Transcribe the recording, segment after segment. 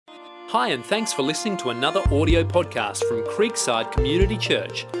Hi, and thanks for listening to another audio podcast from Creekside Community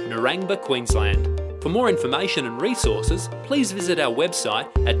Church, Narangba, Queensland. For more information and resources, please visit our website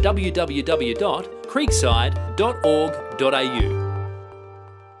at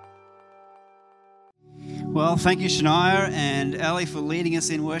www.creekside.org.au. Well, thank you, Shania and Ali, for leading us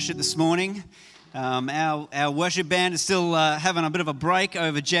in worship this morning. Our worship band is still having a bit of a break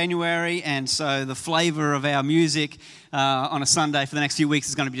over January, and so the flavour of our music on a Sunday for the next few weeks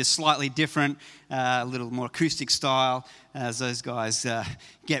is going to be just slightly different, a little more acoustic style, as those guys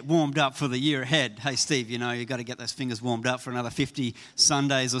get warmed up for the year ahead. Hey, Steve, you know, you've got to get those fingers warmed up for another 50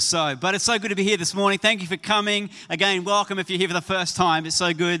 Sundays or so. But it's so good to be here this morning. Thank you for coming. Again, welcome if you're here for the first time. It's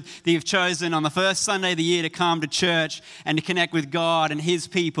so good that you've chosen on the first Sunday of the year to come to church and to connect with God and His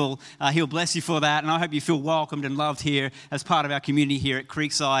people. He'll bless you for that, and I hope you feel welcomed and loved here as part of our community here at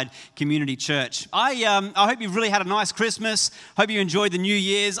Creekside Community Church. I hope you've really had a nice Christmas. Hope you enjoyed the New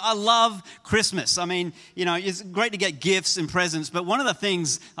Year's. I love Christmas. I mean, you know, it's great to get gifts and presents, but one of the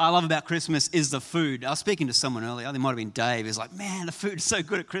things I love about Christmas is the food. I was speaking to someone earlier, I think it might have been Dave. He's like, man, the food is so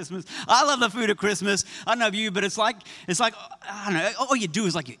good at Christmas. I love the food at Christmas. I don't know of you, but it's like, I don't know, all you do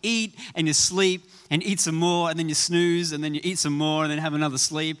is like you eat and you sleep and eat some more, and then you snooze, and then you eat some more, and then have another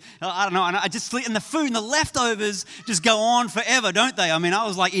sleep. I don't know, and I just sleep, and the food and the leftovers just go on forever, don't they? I mean, I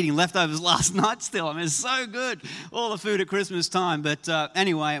was like eating leftovers last night still. I mean, it's so good, all the food at Christmas time. But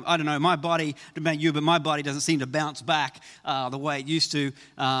anyway, I don't know, my body, I don't know about you, but my body doesn't seem to bounce back the way it used to,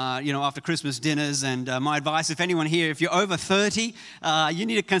 after Christmas dinners. And my advice, if anyone here, if you're over 30, you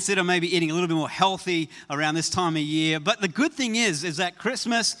need to consider maybe eating a little bit more healthy around this time of year. But the good thing is that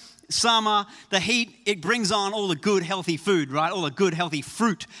Christmas, summer, the heat, it brings on all the good healthy food, right? All the good healthy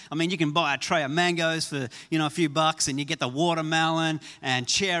fruit. I mean, you can buy a tray of mangoes for, a few bucks, and you get the watermelon and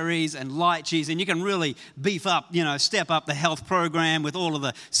cherries and lychees, and you can really beef up, step up the health program with all of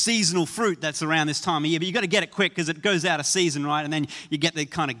the seasonal fruit that's around this time of year. But you've got to get it quick because it goes out of season, right? And then you get the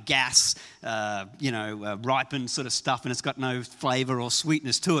kind of gas, ripened sort of stuff, and it's got no flavor or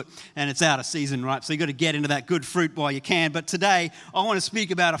sweetness to it, and it's out of season, right? So you've got to get into that good fruit while you can. But today, I want to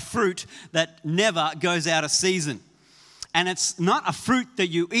speak about a fruit that never goes out of season. And it's not a fruit that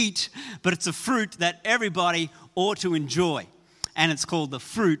you eat, but it's a fruit that everybody ought to enjoy. And it's called the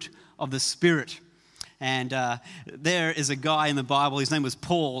fruit of the Spirit. And there is a guy in the Bible, his name was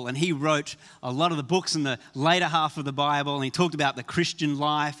Paul, and he wrote a lot of the books in the later half of the Bible, and he talked about the Christian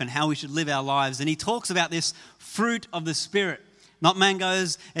life and how we should live our lives. And he talks about this fruit of the Spirit. Not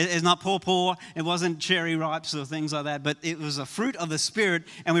mangoes, it's not pawpaw, it wasn't cherry ripes or things like that, but it was a fruit of the Spirit,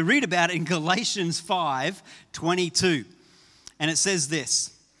 and we read about it in Galatians 5:22. And it says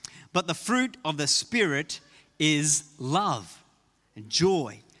this, "But the fruit of the Spirit is love,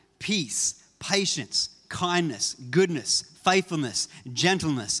 joy, peace, patience, kindness, goodness, faithfulness,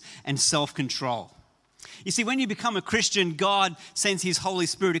 gentleness, and self-control." You see, when you become a Christian, God sends His Holy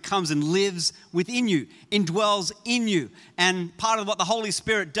Spirit who comes and lives within you, indwells in you. And part of what the Holy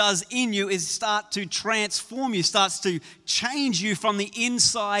Spirit does in you is start to transform you, starts to change you from the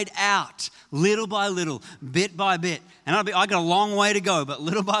inside out, little by little, bit by bit. And I got a long way to go, but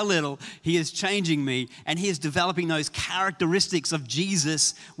little by little, He is changing me, and He is developing those characteristics of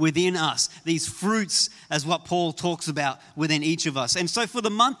Jesus within us, these fruits, as what Paul talks about within each of us. And so for the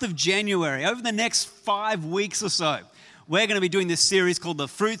month of January, over the next 5 weeks or so, we're going to be doing this series called The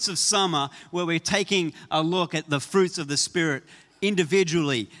Fruits of Summer, where we're taking a look at the fruits of the Spirit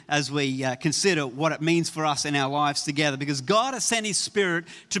individually as we consider what it means for us in our lives together, because God has sent His Spirit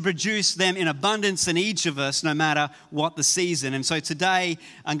to produce them in abundance in each of us, no matter what the season. And so today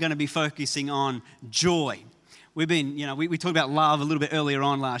I'm going to be focusing on joy. We've been, we talked about love a little bit earlier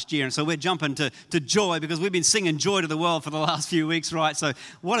on last year, and so we're jumping to joy because we've been singing joy to the world for the last few weeks, right? So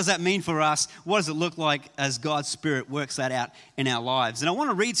what does that mean for us? What does it look like as God's Spirit works that out in our lives? And I want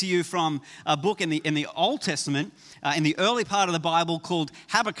to read to you from a book in the Old Testament, in the early part of the Bible, called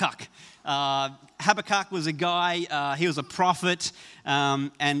Habakkuk. Habakkuk was a guy, he was a prophet,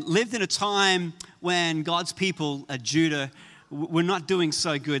 and lived in a time when God's people, Judah, were not doing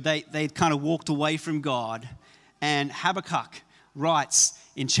so good. They kind of walked away from God. And Habakkuk writes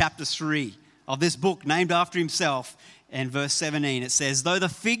in chapter 3 of this book named after himself, in verse 17, it says, "Though the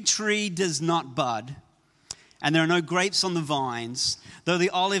fig tree does not bud, and there are no grapes on the vines, though the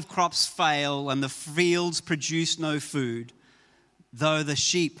olive crops fail and the fields produce no food, though there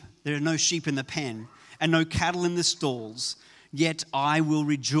are no sheep in the pen and no cattle in the stalls, yet I will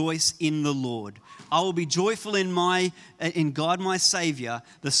rejoice in the Lord. I will be joyful in God my Savior.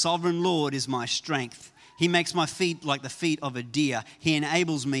 The sovereign Lord is my strength. He makes my feet like the feet of a deer. He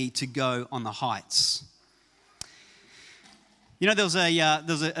enables me to go on the heights." You know, there was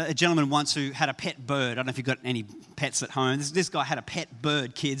a gentleman once who had a pet bird. I don't know if you've got any pets at home. This guy had a pet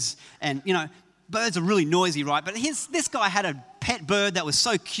bird, kids. And, you know, birds are really noisy, right? But this guy had a pet bird that was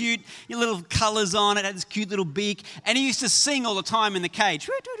so cute. Little colours on it, had this cute little beak. And he used to sing all the time in the cage.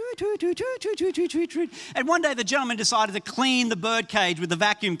 And one day the gentleman decided to clean the bird cage with the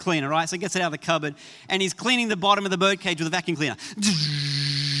vacuum cleaner, right? So he gets it out of the cupboard and he's cleaning the bottom of the bird cage with a vacuum cleaner.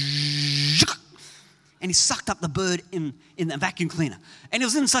 And he sucked up the bird in the vacuum cleaner. And he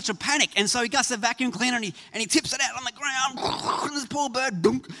was in such a panic. And so he gets the vacuum cleaner and he tips it out on the ground. And this poor bird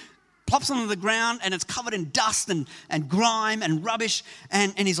plops onto the ground and it's covered in dust and grime and rubbish.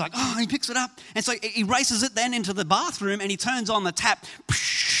 And he's like, oh, he picks it up. And so he races it then into the bathroom and he turns on the tap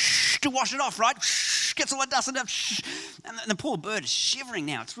to wash it off, right? Gets all the dust and and the poor bird is shivering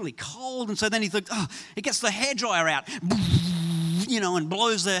now. It's really cold. And so then he thinks, oh, he gets the hairdryer out. You know, and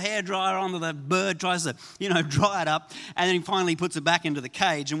blows the hairdryer onto the bird, tries to, dry it up, and then he finally puts it back into the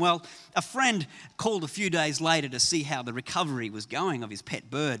cage. And well, a friend called a few days later to see how the recovery was going of his pet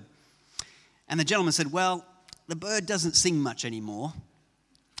bird. And the gentleman said, well, the bird doesn't sing much anymore.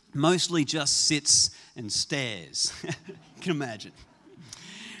 Mostly just sits and stares. You can imagine.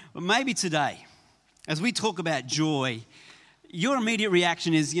 Well, maybe today, as we talk about joy, your immediate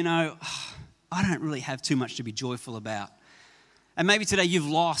reaction is, I don't really have too much to be joyful about. And maybe today you've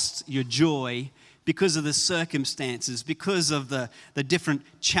lost your joy because of the circumstances, because of the different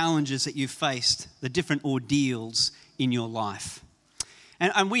challenges that you've faced, the different ordeals in your life.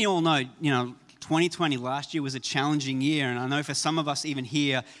 And we all know, 2020 last year was a challenging year. And I know for some of us even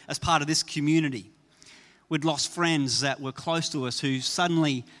here as part of this community, we'd lost friends that were close to us who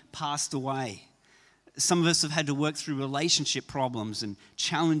suddenly passed away. Some of us have had to work through relationship problems and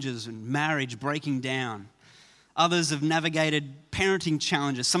challenges and marriage breaking down. Others have navigated parenting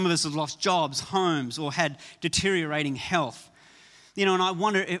challenges. Some of us have lost jobs, homes, or had deteriorating health. And I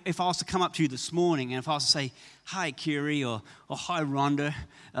wonder if I was to come up to you this morning and if I was to say, hi, Kiri, or hi, Rhonda,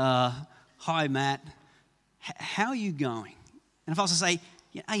 hi, Matt, how are you going? And if I was to say,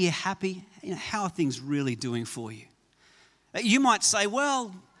 are you happy? How are things really doing for you? You might say,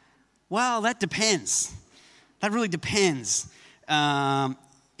 well, that depends. That really depends.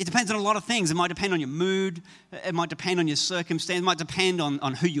 It depends on a lot of things. It might depend on your mood. It might depend on your circumstance. It might depend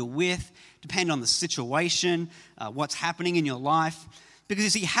on who you're with, depend on the situation, what's happening in your life. Because you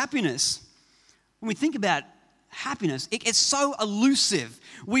see, happiness, when we think about happiness, it's so elusive.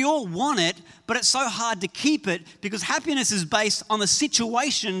 We all want it, but it's so hard to keep it because happiness is based on the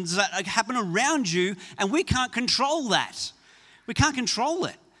situations that happen around you, and we can't control that. We can't control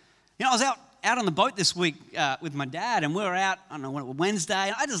it. I was out on the boat this week with my dad, and we were out,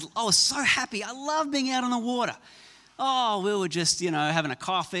 Wednesday, and I was so happy. I love being out on the water. Oh, we were just, having a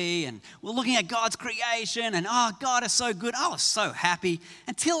coffee, and we're looking at God's creation, and God is so good. I was so happy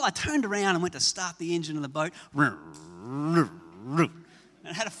until I turned around and went to start the engine of the boat. And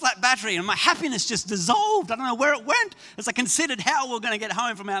it had a flat battery, and my happiness just dissolved. I don't know where it went as I considered how we were going to get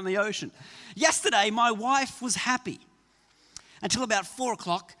home from out in the ocean. Yesterday, my wife was happy until about 4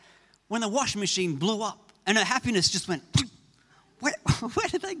 o'clock, when the washing machine blew up and her happiness just went, where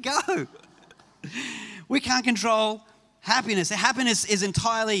did they go? We can't control happiness. Happiness is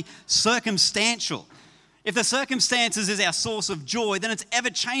entirely circumstantial. If the circumstances is our source of joy, then it's ever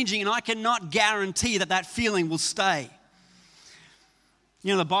changing, and I cannot guarantee that feeling will stay.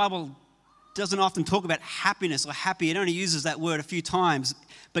 The Bible doesn't often talk about happiness or happy. It only uses that word a few times,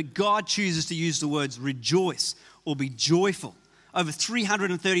 but God chooses to use the words rejoice or be joyful over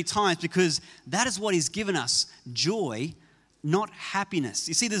 330 times because that is what He's given us, joy, not happiness.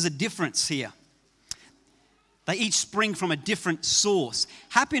 You see, there's a difference here. They each spring from a different source.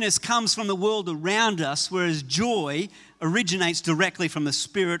 Happiness comes from the world around us, whereas joy originates directly from the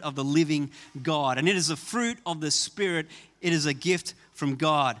Spirit of the living God. And it is a fruit of the Spirit. It is a gift from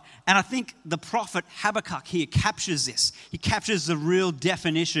God. And I think the prophet Habakkuk here captures this. He captures the real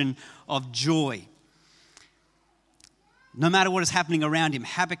definition of joy. No matter what is happening around him,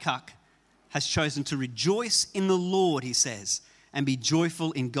 Habakkuk has chosen to rejoice in the Lord, he says, and be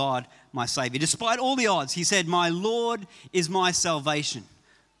joyful in God, my Savior. Despite all the odds, he said, my Lord is my salvation,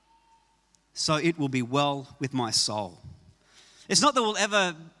 so it will be well with my soul. It's not that we'll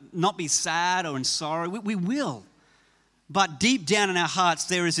ever not be sad or in sorrow. We will. But deep down in our hearts,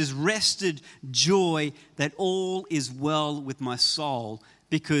 there is this rested joy that all is well with my soul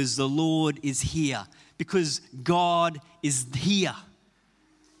because the Lord is here, because God is here.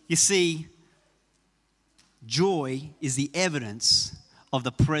 You see, joy is the evidence of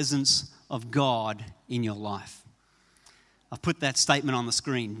the presence of God in your life. I've put that statement on the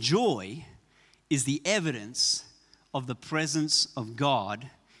screen. Joy is the evidence of the presence of God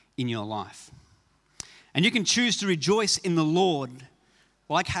in your life. And you can choose to rejoice in the Lord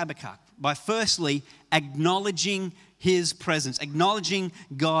like Habakkuk by firstly acknowledging his presence, acknowledging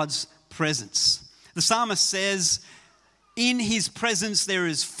God's presence. The psalmist says, in his presence there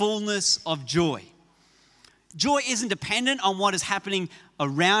is fullness of joy. Joy isn't dependent on what is happening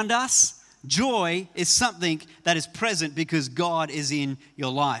around us. Joy is something that is present because God is in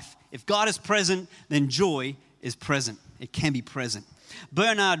your life. If God is present, then joy is present. It can be present.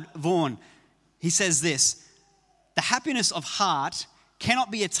 Bernard Vaughan, he says this, the happiness of heart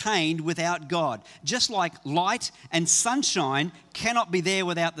cannot be attained without God. Just like light and sunshine cannot be there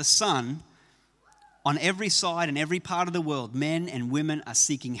without the sun, on every side and every part of the world, men and women are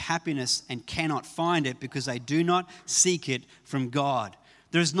seeking happiness and cannot find it because they do not seek it from God.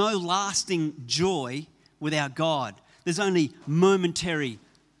 There is no lasting joy without God. There's only momentary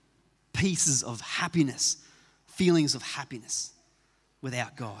pieces of happiness, feelings of happiness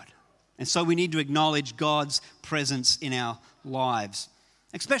without God. And so we need to acknowledge God's presence in our lives,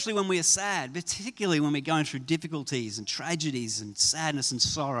 especially when we are sad, particularly when we're going through difficulties and tragedies and sadness and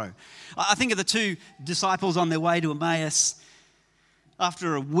sorrow. I think of the two disciples on their way to Emmaus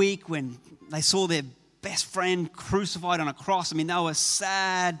after a week when they saw their best friend crucified on a cross. I mean, they were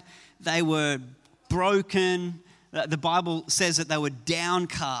sad, they were broken. The Bible says that they were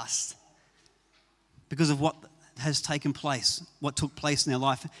downcast because of what has taken place, what took place in their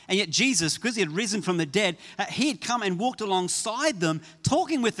life. And yet Jesus, because he had risen from the dead, he had come and walked alongside them,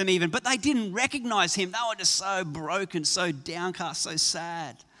 talking with them even, but they didn't recognize him. They were just so broken, so downcast, so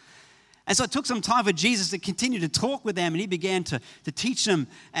sad. And so it took some time for Jesus to continue to talk with them, and he began to teach them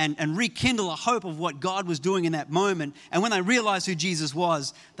and rekindle a hope of what God was doing in that moment. And when they realized who Jesus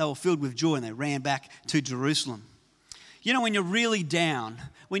was, they were filled with joy and they ran back to Jerusalem. You know, when you're really down,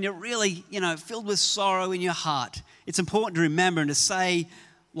 when you're really, filled with sorrow in your heart, it's important to remember and to say,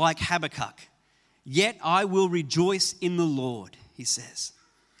 like Habakkuk, yet I will rejoice in the Lord, he says.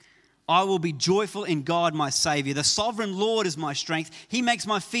 I will be joyful in God, my Savior. The sovereign Lord is my strength. He makes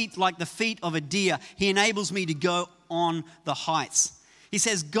my feet like the feet of a deer. He enables me to go on the heights. He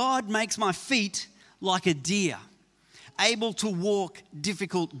says, God makes my feet like a deer, able to walk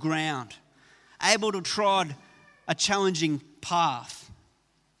difficult ground, able to trod a challenging path.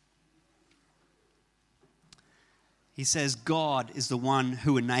 He says, God is the one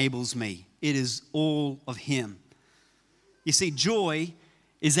who enables me. It is all of him. You see, joy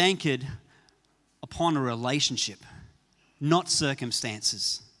is anchored upon a relationship, not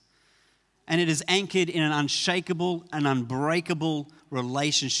circumstances. And it is anchored in an unshakable and unbreakable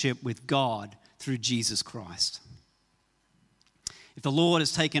relationship with God through Jesus Christ. If the Lord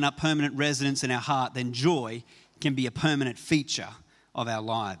has taken up permanent residence in our heart, then joy can be a permanent feature of our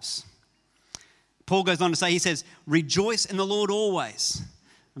lives. Paul goes on to say, he says, rejoice in the Lord always.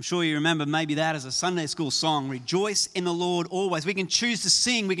 I'm sure you remember maybe that as a Sunday school song, rejoice in the Lord always. We can choose to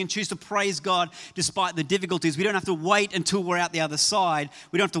sing, we can choose to praise God despite the difficulties. We don't have to wait until we're out the other side.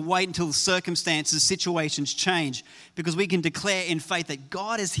 We don't have to wait until the circumstances, situations change, because we can declare in faith that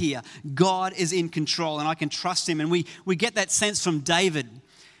God is here, God is in control, and I can trust him. And we get that sense from David,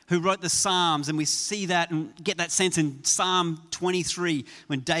 who wrote the Psalms, and we see that and get that sense in Psalm 23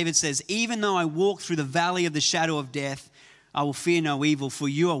 when David says, even though I walk through the valley of the shadow of death, I will fear no evil, for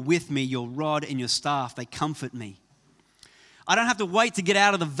you are with me, your rod and your staff, they comfort me. I don't have to wait to get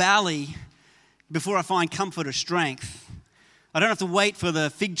out of the valley before I find comfort or strength. I don't have to wait for the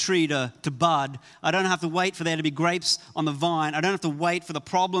fig tree to bud. I don't have to wait for there to be grapes on the vine. I don't have to wait for the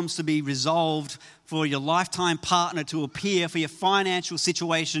problems to be resolved, for your lifetime partner to appear, for your financial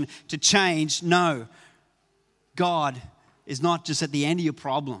situation to change. No, God is not just at the end of your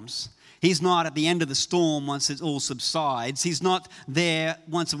problems. He's not at the end of the storm once it all subsides. He's not there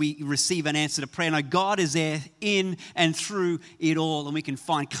once we receive an answer to prayer. No, God is there in and through it all, and we can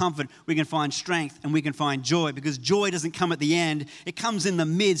find comfort, we can find strength, and we can find joy, because joy doesn't come at the end. It comes in the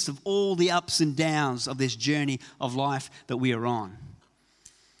midst of all the ups and downs of this journey of life that we are on.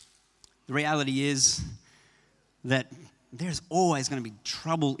 The reality is that there's always going to be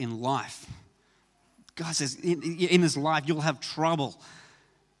trouble in life. God says, in this life, you'll have trouble.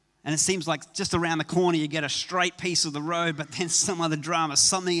 And it seems like just around the corner you get a straight piece of the road, but then some other drama,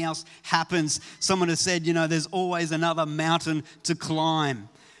 something else happens. Someone has said, there's always another mountain to climb.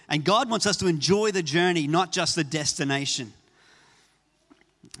 And God wants us to enjoy the journey, not just the destination.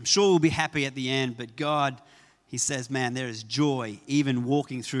 I'm sure we'll be happy at the end, but God, he says, man, there is joy even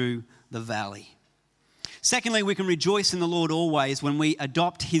walking through the valley. Secondly, we can rejoice in the Lord always when we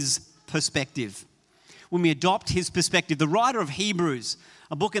adopt his perspective. When we adopt his perspective. The writer of Hebrews,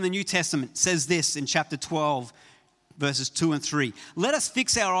 a book in the New Testament, says this in chapter 12. verses 2 and 3. Let us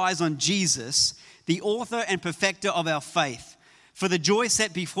fix our eyes on Jesus, the author and perfecter of our faith. For the joy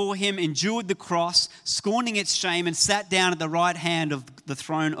set before him endured the cross, scorning its shame, and sat down at the right hand of the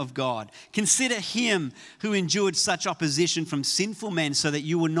throne of God. Consider him who endured such opposition from sinful men, so that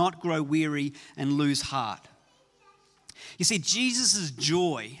you will not grow weary and lose heart. You see, Jesus'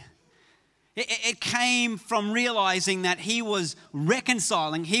 joy, it came from realizing that he was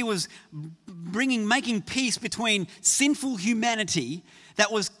reconciling, he was making peace between sinful humanity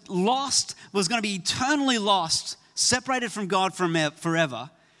that was lost, was going to be eternally lost, separated from God forever.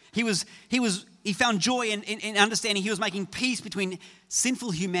 He found joy in understanding he was making peace between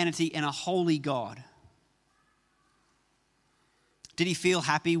sinful humanity and a holy God. Did he feel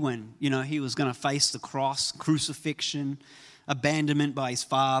happy when, he was going to face the cross, crucifixion, abandonment by his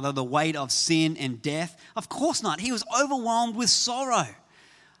Father, the weight of sin and death? Of course not. He was overwhelmed with sorrow.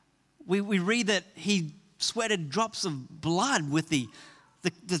 We read that he sweated drops of blood with the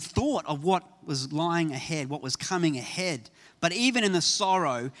thought of what was lying ahead, what was coming ahead. But even in the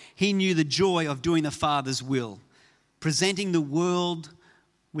sorrow, he knew the joy of doing the Father's will, presenting the world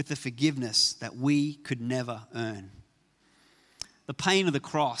with the forgiveness that we could never earn. The pain of the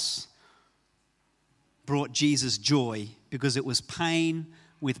cross brought Jesus joy because it was pain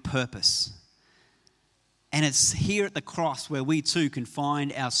with purpose. And it's here at the cross where we too can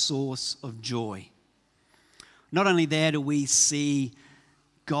find our source of joy. Not only there do we see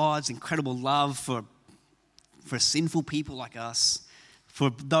God's incredible love for sinful people like us,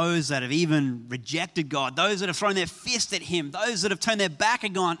 for those that have even rejected God, those that have thrown their fist at him, those that have turned their back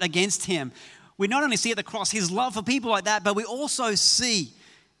against him. We not only see at the cross his love for people like that, but we also see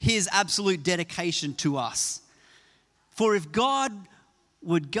his absolute dedication to us. For if God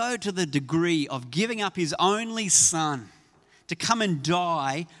would go to the degree of giving up his only son to come and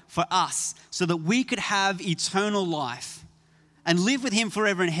die for us so that we could have eternal life and live with him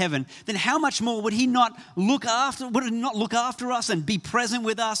forever in heaven, then how much more would he not look after us and be present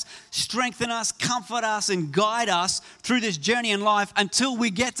with us, strengthen us, comfort us, and guide us through this journey in life until we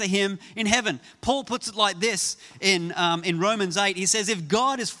get to him in heaven? Paul puts it like this in Romans 8. He says, if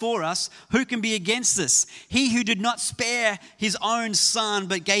God is for us, who can be against us? He who did not spare his own son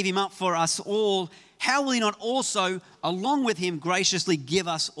but gave him up for us all, how will he not also, along with him, graciously give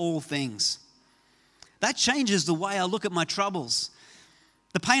us all things? That changes the way I look at my troubles.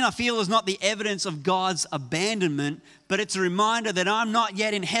 The pain I feel is not the evidence of God's abandonment, but it's a reminder that I'm not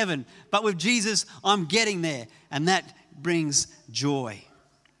yet in heaven, but with Jesus, I'm getting there, and that brings joy.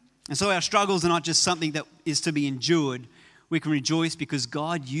 And so our struggles are not just something that is to be endured. We can rejoice because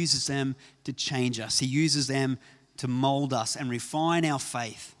God uses them to change us. He uses them to mold us and refine our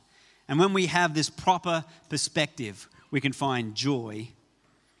faith. And when we have this proper perspective, we can find joy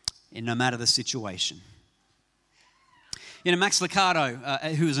in no matter the situation. Max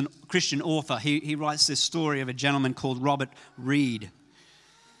Lucado, who is a Christian author, he writes this story of a gentleman called Robert Reed.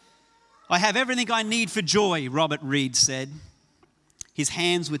 I have everything I need for joy, Robert Reed said. His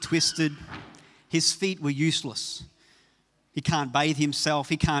hands were twisted. His feet were useless. He can't bathe himself.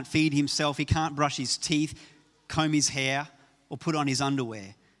 He can't feed himself. He can't brush his teeth, comb his hair, or put on his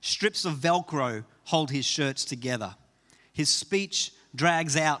underwear. Strips of Velcro hold his shirts together. His speech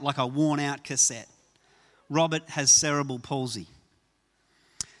drags out like a worn-out cassette. Robert has cerebral palsy.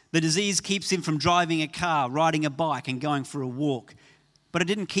 The disease keeps him from driving a car, riding a bike, and going for a walk. But it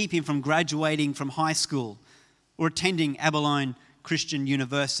didn't keep him from graduating from high school or attending Abilene Christian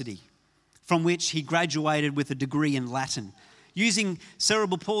University, from which he graduated with a degree in Latin. Having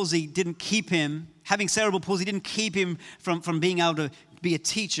cerebral palsy didn't keep him from being able to be a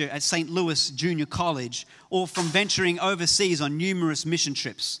teacher at St. Louis Junior College or from venturing overseas on numerous mission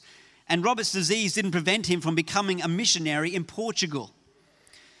trips. And Robert's disease didn't prevent him from becoming a missionary in Portugal.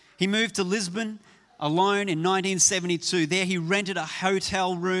 He moved to Lisbon alone in 1972. There he rented a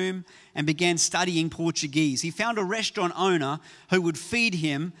hotel room and began studying Portuguese. He found a restaurant owner who would feed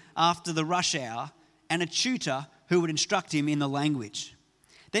him after the rush hour and a tutor who would instruct him in the language.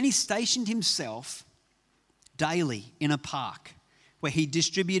 Then he stationed himself daily in a park where he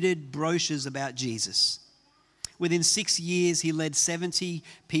distributed brochures about Jesus. Within 6 years, he led 70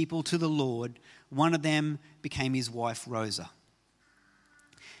 people to the Lord. One of them became his wife, Rosa.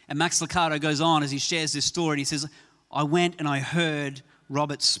 And Max Lucado goes on as he shares this story. He says, I went and I heard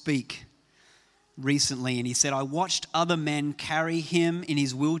Robert speak recently, and he said, I watched other men carry him in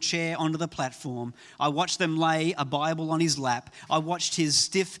his wheelchair onto the platform. I watched them lay a Bible on his lap. I watched his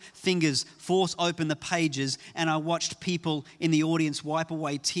stiff fingers force open the pages, and I watched people in the audience wipe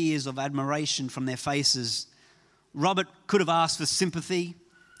away tears of admiration from their faces. Robert could have asked for sympathy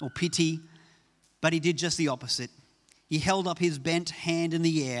or pity, but he did just the opposite. He held up his bent hand in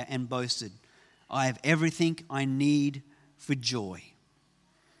the air and boasted, "I have everything I need for joy."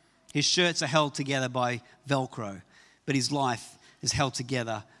 His shirts are held together by Velcro, but his life is held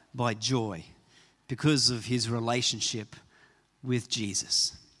together by joy because of his relationship with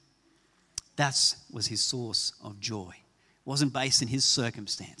Jesus. That was his source of joy. It wasn't based in his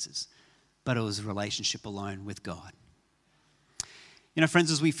circumstances, but it was a relationship alone with God. You know, friends,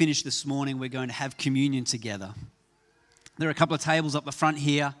 as we finish this morning, we're going to have communion together. There are a couple of tables up the front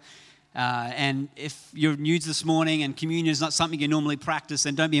here. And if you're new to this morning and communion is not something you normally practice,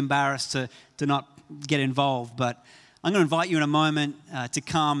 then don't be embarrassed to not get involved. But I'm going to invite you in a moment to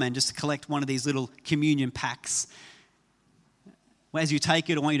come and just to collect one of these little communion packs. As you take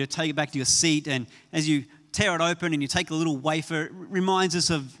it, I want you to take it back to your seat. And as you tear it open and you take a little wafer, it reminds us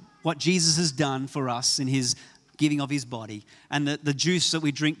of what Jesus has done for us in his giving of his body. And the juice that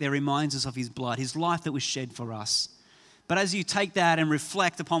we drink there reminds us of his blood, his life that was shed for us. But as you take that and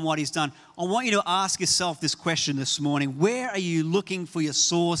reflect upon what he's done, I want you to ask yourself this question this morning. Where are you looking for your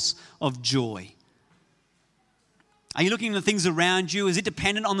source of joy? Are you looking at the things around you? Is it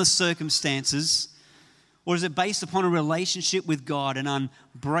dependent on the circumstances? Or is it based upon a relationship with God, an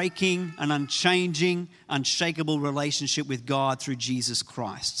unbreaking, an unchanging, unshakable relationship with God through Jesus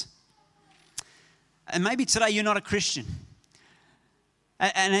Christ? And maybe today you're not a Christian.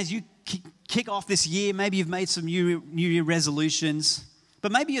 And as you kick off this year, maybe you've made some New Year resolutions,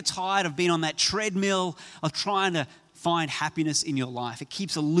 but maybe you're tired of being on that treadmill of trying to find happiness in your life. It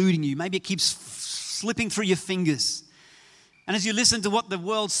keeps eluding you. Maybe it keeps slipping through your fingers. And as you listen to what the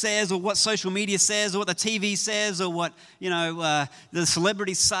world says or what social media says or what the TV says or what the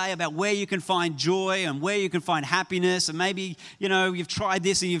celebrities say about where you can find joy and where you can find happiness, and maybe you've tried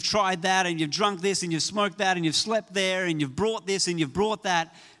this and you've tried that and you've drunk this and you've smoked that and you've slept there and you've brought this and you've brought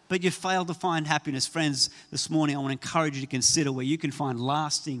that, but you've failed to find happiness. Friends, this morning I want to encourage you to consider where you can find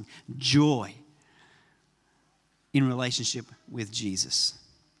lasting joy in relationship with Jesus.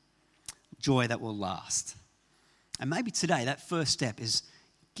 Joy that will last. And maybe today that first step is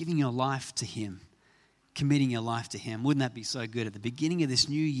giving your life to him, committing your life to him. Wouldn't that be so good at the beginning of this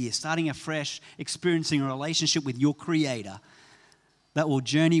new year, starting afresh, experiencing a relationship with your Creator that will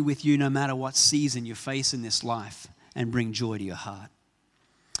journey with you no matter what season you face in this life and bring joy to your heart.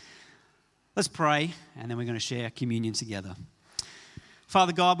 Let's pray, and then we're going to share communion together.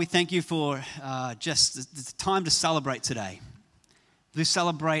 Father God, we thank you for just the time to celebrate today. To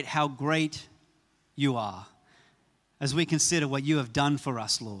celebrate how great you are as we consider what you have done for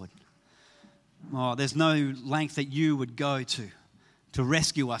us, Lord. Oh, there's no length that you would go to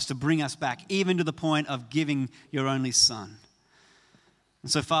rescue us, to bring us back, even to the point of giving your only Son. And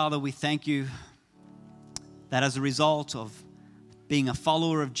so, Father, we thank you that as a result of being a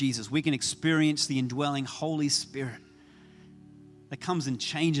follower of Jesus, we can experience the indwelling Holy Spirit that comes and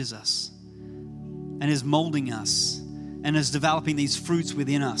changes us and is molding us and is developing these fruits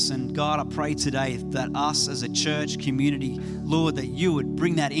within us. And God, I pray today that us as a church community, Lord, that you would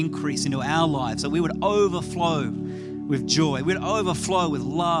bring that increase into our lives, that we would overflow with joy, we'd overflow with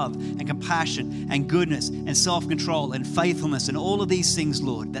love and compassion and goodness and self-control and faithfulness and all of these things,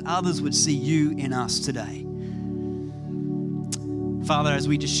 Lord, that others would see you in us today. Father, as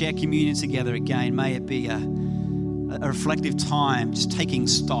we just share communion together again, may it be a reflective time, just taking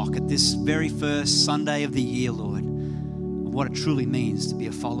stock at this very first Sunday of the year, Lord, of what it truly means to be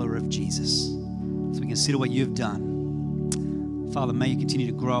a follower of Jesus. So we consider what you've done. Father, may you continue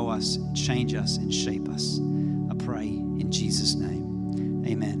to grow us, change us, and shape us. I pray in Jesus' name.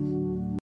 Amen.